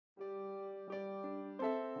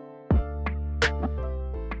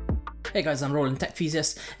Hey guys, I'm Rolling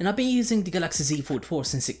Techusiast, and I've been using the Galaxy Z Fold 4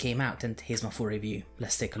 since it came out, and here's my full review.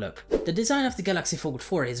 Let's take a look. The design of the Galaxy Fold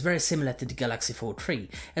 4 is very similar to the Galaxy Fold 3,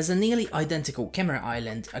 as a nearly identical camera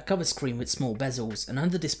island, a cover screen with small bezels, an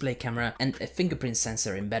under-display camera, and a fingerprint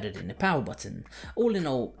sensor embedded in the power button. All in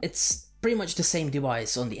all, it's pretty much the same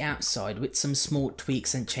device on the outside with some small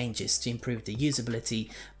tweaks and changes to improve the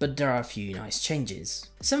usability, but there are a few nice changes.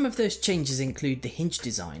 Some of those changes include the hinge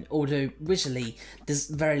design, although visually there's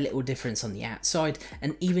very little difference on the outside,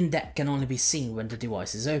 and even that can only be seen when the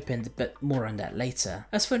device is opened, but more on that later.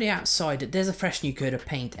 As for the outside, there's a fresh new coat of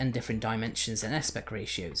paint and different dimensions and aspect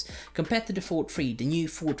ratios. Compared to the Fold 3, the new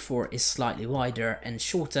Fold 4 is slightly wider and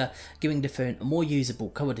shorter, giving the phone a more usable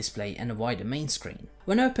cover display and a wider main screen.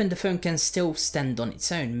 When opened, the phone can still stand on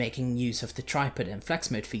its own, making use of the tripod and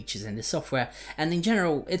flex mode features in the software, and in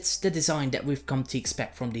general, it's the design that we've come to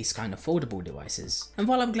expect from these kind of foldable devices. And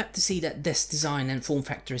while I'm glad to see that this design and form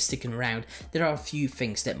factor is sticking around, there are a few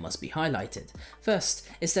things that must be highlighted. First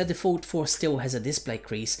is that the Fold 4 still has a display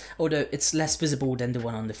crease, although it's less visible than the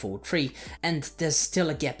one on the Fold 3, and there's still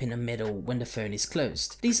a gap in the middle when the phone is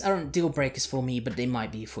closed. These aren't deal breakers for me, but they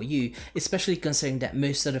might be for you, especially considering that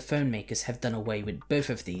most other phone makers have done away with both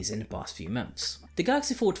of these in the past few months. The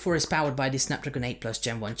Galaxy Fold 4 is powered by the Snapdragon 8 Plus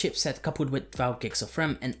Gen 1 chipset coupled with 12GB of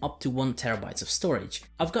RAM and up to 1TB of storage.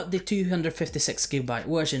 I've got the 256GB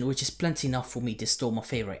version, which is plenty enough for me to store my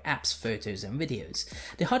favourite apps, photos and videos.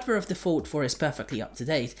 The hardware of the Fold 4 is perfectly up to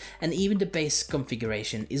date, and even the base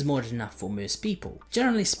configuration is more than enough for most people.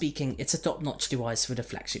 Generally speaking, it's a top-notch device with a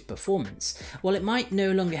flagship performance. While it might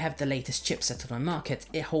no longer have the latest chipset on the market,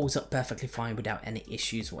 it holds up perfectly fine without any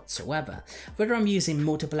issues whatsoever. Whether I'm using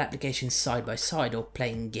multiple applications side by side or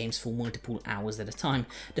playing games for multiple hours at a time,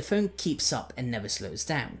 the phone keeps up and never slows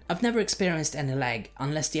down. I've never experienced any lag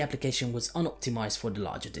unless the application was unoptimized for the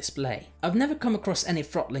larger display. I've never come across any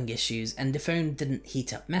throttling issues, and the phone didn't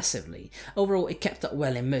heat up massively. Overall, it kept up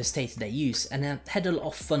well in most day-to-day use, and I had a lot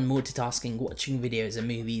of fun multitasking, watching videos and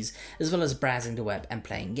movies, as well as browsing the web and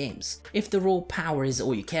playing games. If the raw power is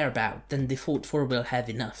all you care about, then the Fold 4 will have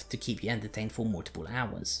enough to keep you entertained for multiple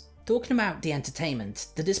hours. Talking about the entertainment,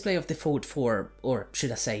 the display of the Fold 4, or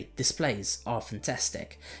should I say displays, are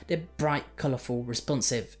fantastic. They're bright, colourful,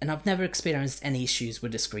 responsive, and I've never experienced any issues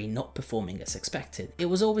with the screen not performing as expected. It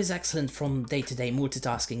was always excellent from day-to-day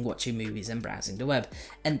multitasking, watching movies and browsing the web,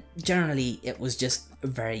 and generally it was just a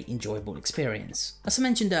very enjoyable experience. As I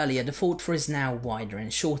mentioned earlier, the Fold 4 is now wider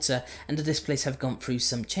and shorter, and the displays have gone through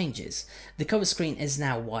some changes. The cover screen is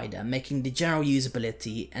now wider, making the general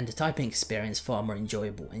usability and the typing experience far more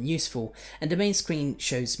enjoyable and useful, and the main screen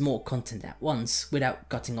shows more content at once without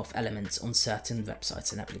cutting off elements on certain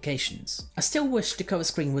websites and applications. I still wish the cover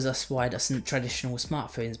screen was as wide as in traditional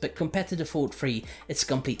smartphones, but compared to the Fold 3, it's a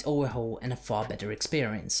complete overhaul and a far better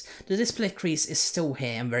experience. The display crease is still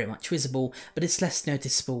here and very much visible, but it's less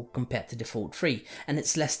noticeable compared to the Fold 3, and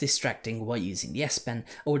it's less distracting while using the S Pen,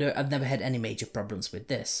 although I've never had any major problems with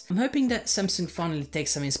this. I'm hoping that Samsung finally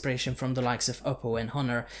takes some inspiration from the likes of Oppo and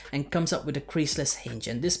Honor and comes up with a creaseless hinge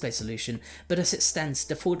and display solution, but as it stands,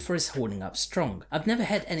 the Fold 4 is holding up strong. I've never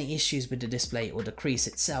had any issues with the display or the crease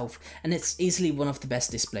itself, and it's easily one of the best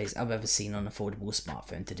displays I've ever seen on a foldable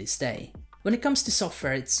smartphone to this day. When it comes to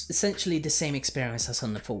software, it's essentially the same experience as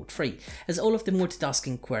on the Fold 3, as all of the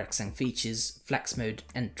multitasking quirks and features, flex mode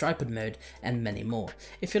and tripod mode, and many more.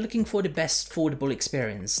 If you're looking for the best foldable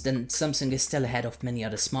experience, then Samsung is still ahead of many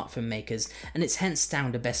other smartphone makers, and it's hands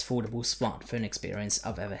down the best foldable smartphone experience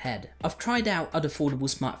I've ever had. I've tried out other foldable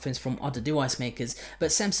smartphones from other device makers, but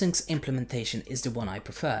Samsung's implementation is the one I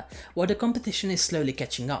prefer. While the competition is slowly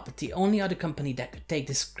catching up, the only other company that could take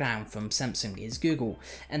this crown from Samsung is Google,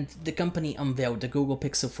 and the company unveiled the Google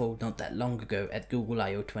Pixel Fold not that long ago at Google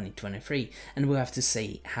I/O 2023, and we'll have to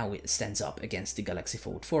see how it stands up against the Galaxy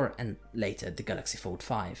Fold 4 and later the Galaxy Fold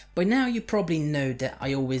 5. By now you probably know that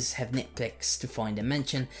I always have nitpicks to find and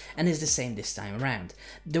mention, and it's the same this time around.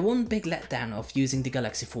 The one big letdown of using the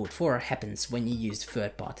Galaxy Fold 4 happens when you use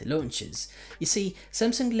third-party launchers. You see,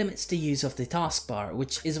 Samsung limits the use of the taskbar,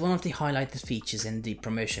 which is one of the highlighted features in the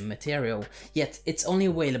promotion material, yet it's only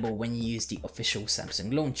available when you use the official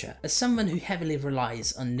Samsung launcher. As someone who heavily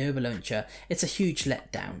relies on Nova Launcher, it's a huge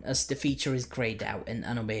letdown as the feature is greyed out and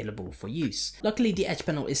unavailable for use. Luckily the Edge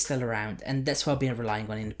panel is still around, and that's what I've been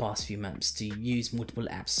relying on in the past few months to use multiple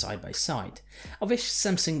apps side by side. I wish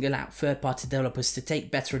Samsung allowed third-party developers to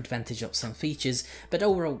take better advantage of some features, but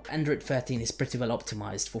overall Android 13 is pretty well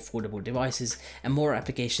optimized for foldable devices, and more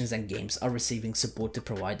applications and games are receiving support to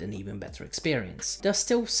provide an even better experience. There are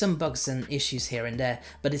still some bugs and issues here and there,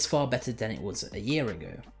 but it's far better than it was a year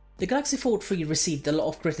ago. The Galaxy Fold 3 received a lot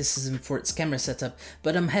of criticism for its camera setup,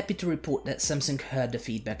 but I'm happy to report that Samsung heard the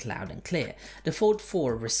feedback loud and clear. The Fold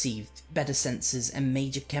 4 received better sensors and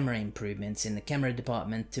major camera improvements in the camera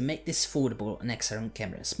department to make this foldable an excellent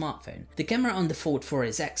camera smartphone. The camera on the Fold 4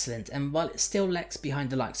 is excellent, and while it still lags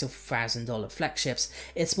behind the likes of $1,000 flagships,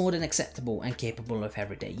 it's more than acceptable and capable of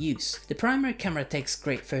everyday use. The primary camera takes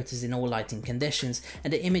great photos in all lighting conditions,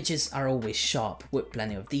 and the images are always sharp, with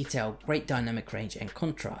plenty of detail, great dynamic range and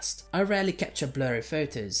contrast. I rarely capture blurry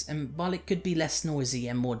photos, and while it could be less noisy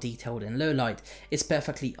and more detailed in low light, it's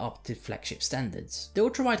perfectly up to flagship standards. The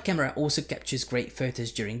ultra-wide camera also captures great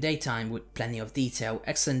photos during daytime with plenty of detail,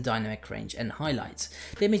 excellent dynamic range and highlights.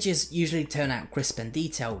 The images usually turn out crisp and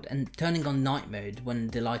detailed, and turning on night mode when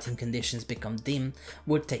the lighting conditions become dim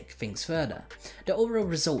would take things further. The overall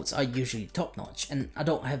results are usually top-notch, and I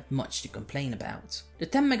don't have much to complain about. The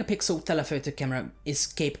 10 megapixel telephoto camera is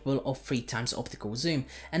capable of 3x optical zoom,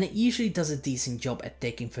 and it usually does a decent job at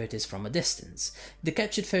taking photos from a distance. The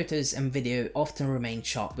captured photos and video often remain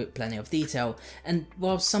sharp with plenty of detail, and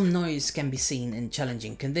while some noise can be seen in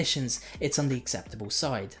challenging conditions, it's on the acceptable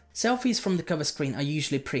side. Selfies from the cover screen are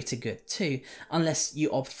usually pretty good too, unless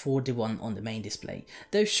you opt for the one on the main display.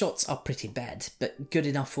 Those shots are pretty bad, but good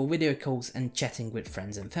enough for video calls and chatting with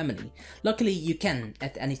friends and family. Luckily, you can,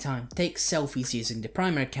 at any time, take selfies using the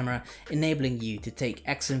primary camera, enabling you to take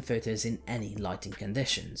excellent photos in any lighting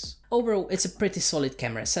conditions. Overall, it's a pretty solid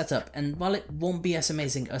camera setup, and while it won't be as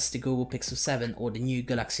amazing as the Google Pixel 7 or the new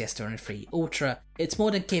Galaxy S23 Ultra, it's more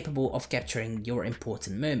than capable of capturing your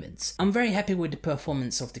important moments. I'm very happy with the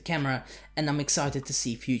performance of the camera, and I'm excited to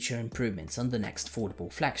see future improvements on the next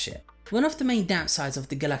foldable flagship. One of the main downsides of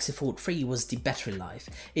the Galaxy Fold 3 was the battery life.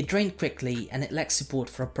 It drained quickly and it lacks support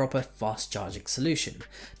for a proper fast charging solution.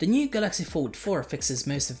 The new Galaxy Fold 4 fixes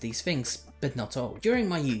most of these things, but not all. During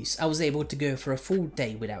my use, I was able to go for a full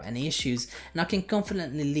day without any issues, and I can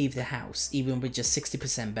confidently leave the house even with just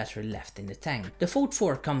 60% battery left in the tank. The Fold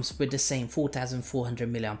 4 comes with the same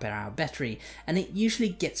 4400 mAh battery, and it usually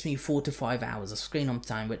gets me 4 to 5 hours of screen on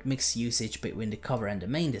time with mixed usage between the cover and the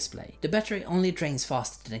main display. The battery only drains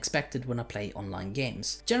faster than expected when I play online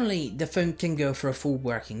games. Generally, the phone can go for a full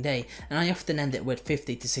working day, and I often end it with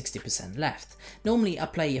 50 to 60% left. Normally I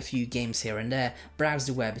play a few games here and there, browse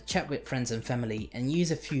the web, chat with friends and family, and use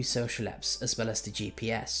a few social apps as well as the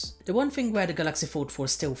GPS. The one thing where the Galaxy Fold 4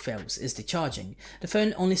 still fails is the charging. The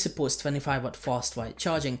phone only supports 25W fast wire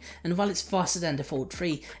charging, and while it's faster than the Fold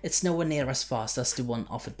 3, it's nowhere near as fast as the one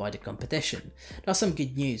offered by the competition. There's some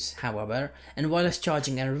good news, however, and wireless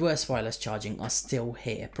charging and reverse wireless charging are still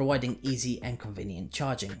here, providing easy and convenient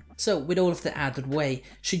charging. So with all of that out of the way,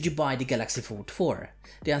 should you buy the Galaxy Fold 4?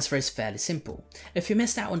 The answer is fairly simple. If you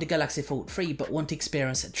missed out on the Galaxy Fold 3 but want to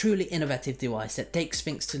experience a truly innovative device that takes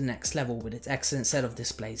things to the next level with its excellent set of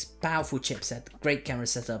displays, powerful chipset, great camera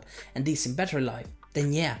setup and decent battery life,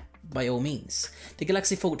 then yeah, by all means. The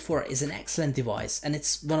Galaxy Fold 4 is an excellent device, and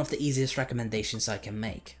it's one of the easiest recommendations I can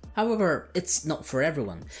make. However, it's not for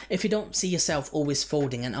everyone. If you don't see yourself always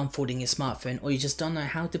folding and unfolding your smartphone, or you just don't know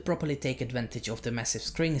how to properly take advantage of the massive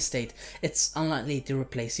screen estate, it's unlikely to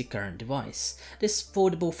replace your current device. This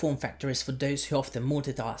foldable form factor is for those who often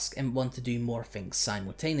multitask and want to do more things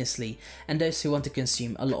simultaneously, and those who want to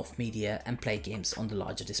consume a lot of media and play games on the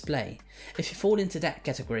larger display. If you fall into that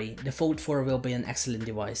category, the Fold 4 will be an excellent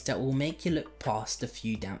device that will make you look past a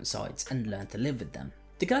few downsides and learn to live with them.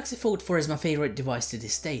 The Galaxy Fold 4 is my favourite device to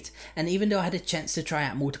this date, and even though I had a chance to try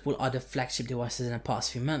out multiple other flagship devices in the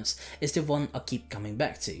past few months, it's the one I keep coming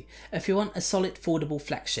back to. If you want a solid foldable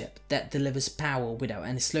flagship that delivers power without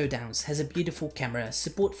any slowdowns, has a beautiful camera,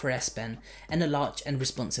 support for S Pen, and a large and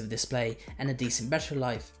responsive display, and a decent battery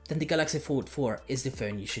life, then the Galaxy Fold 4 is the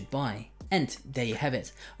phone you should buy. And there you have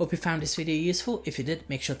it. Hope you found this video useful. If you did,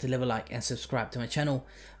 make sure to leave a like and subscribe to my channel.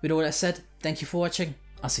 With all that said, thank you for watching.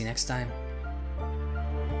 I'll see you next time.